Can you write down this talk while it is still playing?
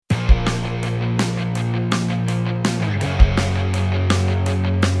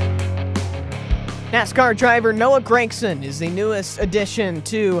NASCAR driver Noah Gragson is the newest addition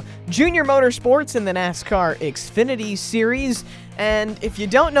to Junior Motorsports in the NASCAR Xfinity Series. And if you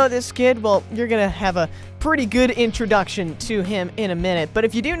don't know this kid, well, you're going to have a pretty good introduction to him in a minute. But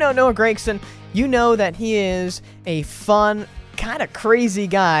if you do know Noah Gragson, you know that he is a fun, kind of crazy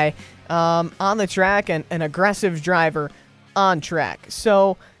guy on the track and an aggressive driver on track.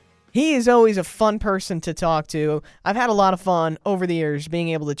 So he is always a fun person to talk to. I've had a lot of fun over the years being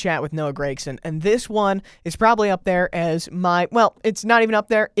able to chat with Noah Gragson, and this one is probably up there as well, it's not even up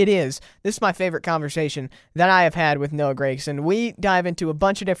there, it is. This is my favorite conversation that I have had with Noah Gragson. We dive into a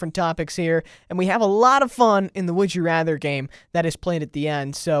bunch of different topics here, and we have a lot of fun in the Would You Rather game that is played at the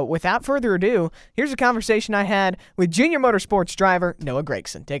end. So without further ado, here's a conversation I had with Junior Motorsports driver Noah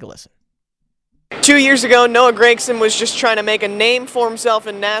Gragson. Take a listen. 2 years ago, Noah Gragson was just trying to make a name for himself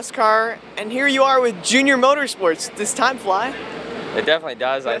in NASCAR, and here you are with Junior Motorsports. Does time fly? It definitely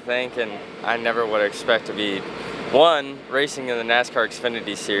does, I think, and I never would expect to be, one, racing in the NASCAR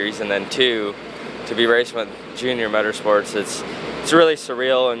Xfinity Series, and then two, to be racing with Junior Motorsports. It's really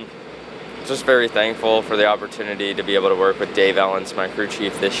surreal, and just very thankful for the opportunity to be able to work with Dave Ellens, my crew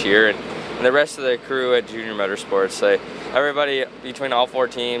chief this year, and the rest of the crew at Junior Motorsports. Everybody between all four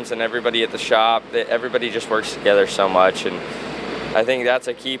teams and everybody at the shop, everybody just works together so much, and I think that's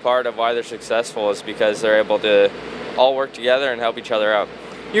a key part of why they're successful, is because they're able to all work together and help each other out.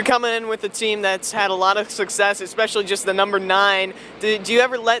 You're coming in with a team that's had a lot of success, especially just the number 9. Do you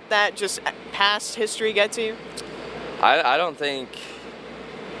ever let that just past history get to you? I don't think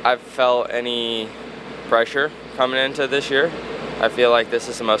I've felt any pressure coming into this year. I feel like this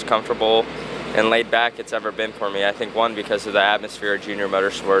is the most comfortable and laid back it's ever been for me. I think, one, because of the atmosphere at Junior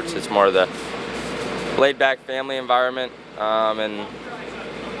Motorsports. It's more of the laid back family environment, and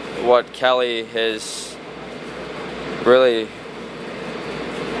what Kelly has really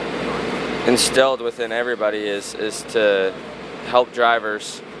instilled within everybody is to help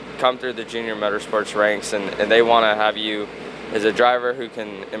drivers come through the Junior Motorsports ranks, and they want to have you as a driver who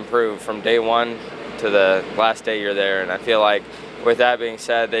can improve from day one to the last day you're there. And I feel like, with that being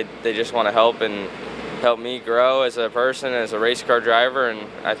said, they just want to help me grow as a person, as a race car driver, and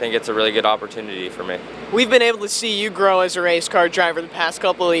I think it's a really good opportunity for me. We've been able to see you grow as a race car driver the past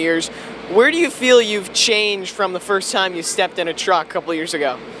couple of years. Where do you feel you've changed from the first time you stepped in a truck a couple of years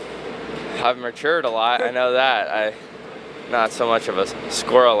ago? I've matured a lot, I know that. Not so much of a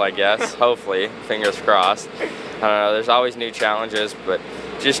squirrel, I guess, hopefully, fingers crossed. I don't know, there's always new challenges, but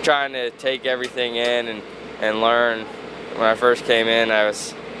just trying to take everything in and learn. When I first came in, I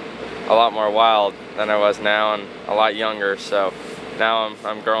was a lot more wild than I was now, and a lot younger. So now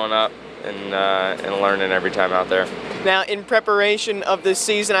I'm growing up and learning every time out there. Now, in preparation of this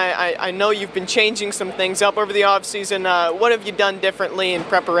season, I know you've been changing some things up over the off season. What have you done differently in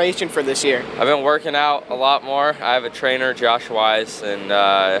preparation for this year? I've been working out a lot more. I have a trainer, Josh Wise, and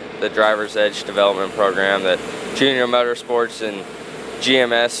the Driver's Edge development program that Junior Motorsports and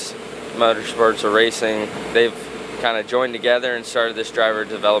GMS Motorsports are racing. They've kind of joined together and started this driver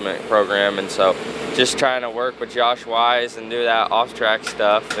development program, and so just trying to work with Josh Wise and do that off-track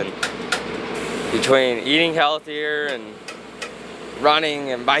stuff, and between eating healthier and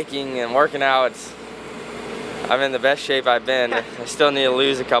running and biking and working out, I'm in the best shape I've been. I still need to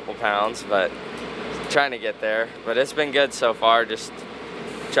lose a couple pounds, but trying to get there. But it's been good so far, just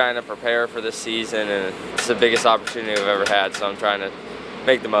trying to prepare for this season, and it's the biggest opportunity I've ever had, so I'm trying to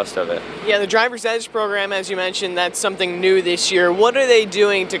make the most of it. Yeah, the Driver's Edge program, as you mentioned, that's something new this year. What are they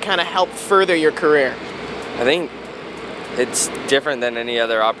doing to kind of help further your career? I think it's different than any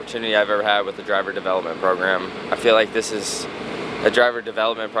other opportunity I've ever had with the driver development program. I feel like this is a driver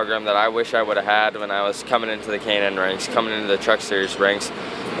development program that I wish I would have had when I was coming into the K&N ranks, coming into the Truck Series ranks.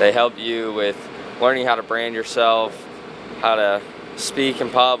 They help you with learning how to brand yourself, how to speak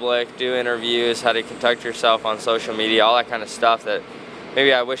in public, do interviews, how to conduct yourself on social media, all that kind of stuff that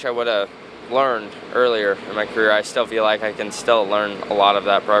maybe I wish I would have learned earlier in my career. I still feel like I can still learn a lot of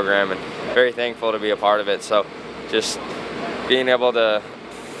that program, and very thankful to be a part of it. So just being able to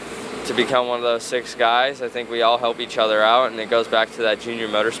become one of those 6 guys, I think we all help each other out, and it goes back to that Junior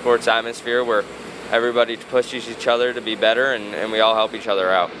Motorsports atmosphere where everybody pushes each other to be better, and we all help each other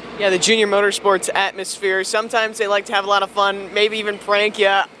out. Yeah, the Junior Motorsports atmosphere, sometimes they like to have a lot of fun, maybe even prank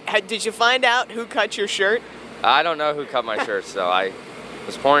you. Did you find out who cut your shirt? I don't know who cut my shirt, so I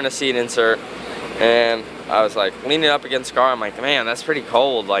was pouring a seat insert, and I was like leaning up against the car. I'm like, man, that's pretty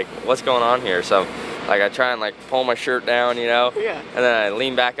cold. Like, what's going on here? So like I try and like pull my shirt down, you know, yeah. And then I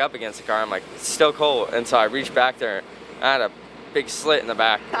lean back up against the car. I'm like, it's still cold. And so I reached back there. I had a big slit in the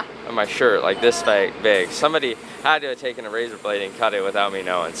back of my shirt, like this big. Somebody had to have taken a razor blade and cut it without me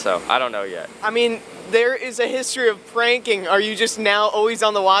knowing, so I don't know yet. I mean, there is a history of pranking. Are you just now always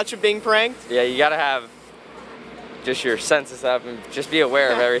on the watch of being pranked? Yeah, you gotta have just your senses up and just be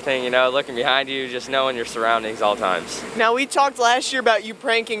aware of everything, looking behind you, just knowing your surroundings all times. Now, we talked last year about you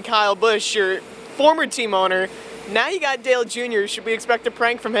pranking Kyle Busch, your former team owner. Now you got Dale Jr. Should we expect a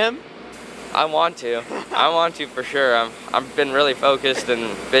prank from him? I want to for sure. I've been really focused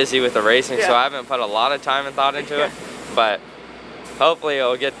and busy with the racing, so I haven't put a lot of time and thought into it, but hopefully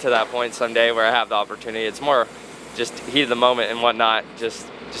it'll get to that point someday where I have the opportunity. It's more just heat of the moment and whatnot, just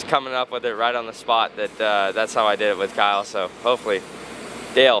coming up with it right on the spot. That's how I did it with Kyle, so hopefully,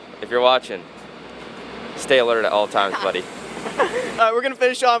 Dale, if you're watching, stay alert at all times, buddy. We're going to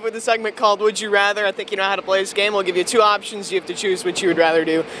finish off with a segment called Would You Rather. I think you know how to play this game. We'll give you two options. You have to choose which you would rather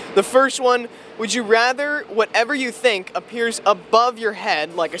do. The first one, would you rather whatever you think appears above your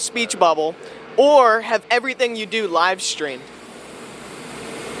head like a speech bubble, or have everything you do live streamed?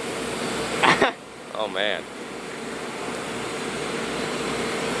 Oh, man.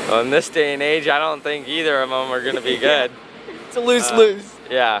 Well, in this day and age, I don't think either of them are going to be good. It's a lose-lose.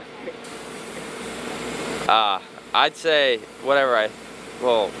 Yeah. I'd say whatever I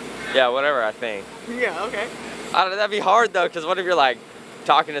think. Yeah, okay. That'd be hard though, because what if you're like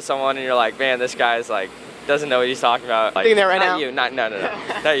talking to someone and you're like, man, this guy's like doesn't know what he's talking about. Like, thinking that right now? You, no,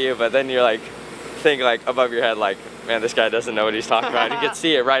 not you, but then you're like think like above your head, like, man, this guy doesn't know what he's talking about. You can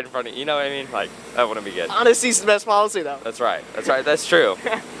see it right in front of you. You know what I mean? Like, that wouldn't be good. Honesty's the best policy, though. That's right. That's true.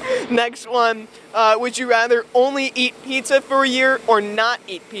 Next one, would you rather only eat pizza for a year or not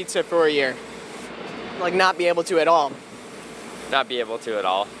eat pizza for a year? Like, not be able to at all. Not be able to at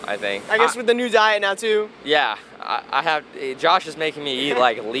all, I think. I guess with the new diet now, too. Yeah. I have, Josh is making me eat,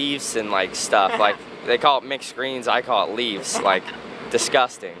 like, leaves and, like, stuff. Like, they call it mixed greens. I call it leaves. Like,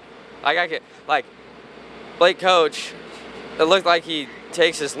 disgusting. Like, Blake Coach, it looked like he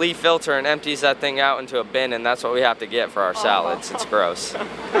takes his leaf filter and empties that thing out into a bin, and that's what we have to get for our salads. It's gross.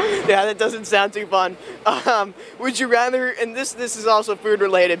 Yeah, that doesn't sound too fun. Would you rather, and this is also food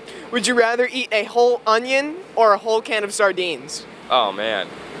related, would you rather eat a whole onion or a whole can of sardines? Oh, man.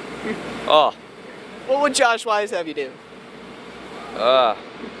 Oh. What would Josh Wise have you do?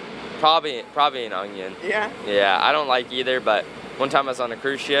 Probably an onion. Yeah? Yeah, I don't like either, but one time I was on a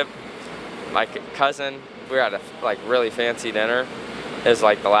cruise ship, my cousin, we were at a like really fancy dinner. It was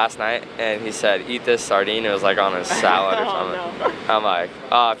like the last night, and he said, eat this sardine. It was like on a salad or something. No. I'm like,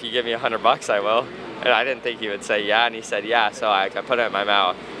 oh, if you give me $100, I will. And I didn't think he would say yeah, and he said yeah, so I put it in my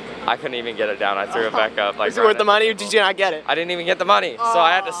mouth. I couldn't even get it down. I threw it back up. Like, was it worth the money, or did you not get it? I didn't even get the money, so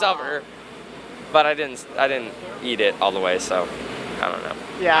I had to suffer. But I didn't eat it all the way, so I don't know.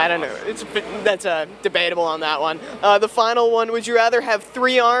 Yeah, I don't know. That's debatable on that one. The final one, would you rather have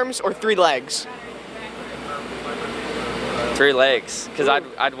 3 arms or 3 legs? 3 legs, because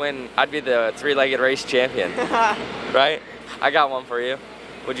I'd win. I'd be the 3-legged race champion, right? I got one for you.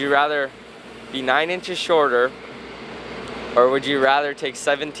 Would you rather be 9 inches shorter, or would you rather take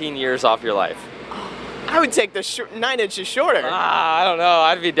 17 years off your life? I would take the 9 inches shorter. I don't know.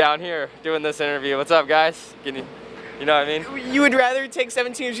 I'd be down here doing this interview. What's up, guys? You know what I mean? You would rather take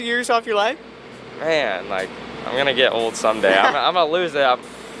 17 years off your life? Man, like, I'm gonna get old someday. I'm gonna lose it.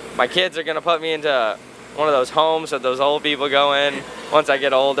 My kids are gonna put me into one of those homes that those old people go in once I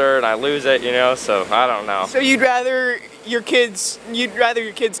get older and I lose it, so I don't know. So you'd rather your kids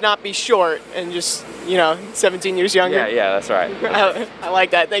not be short and just, 17 years younger? Yeah, that's right. I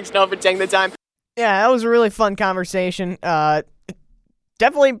like that. Thanks, Noah, for taking the time. Yeah, that was a really fun conversation.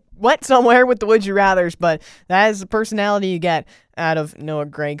 Definitely went somewhere with the Would You Rathers, but that is the personality you get out of Noah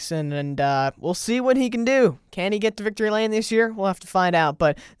Gragson, and we'll see what he can do. Can he get to victory lane this year? We'll have to find out,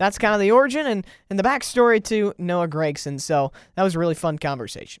 but that's kind of the origin and the backstory to Noah Gragson, so that was a really fun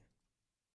conversation.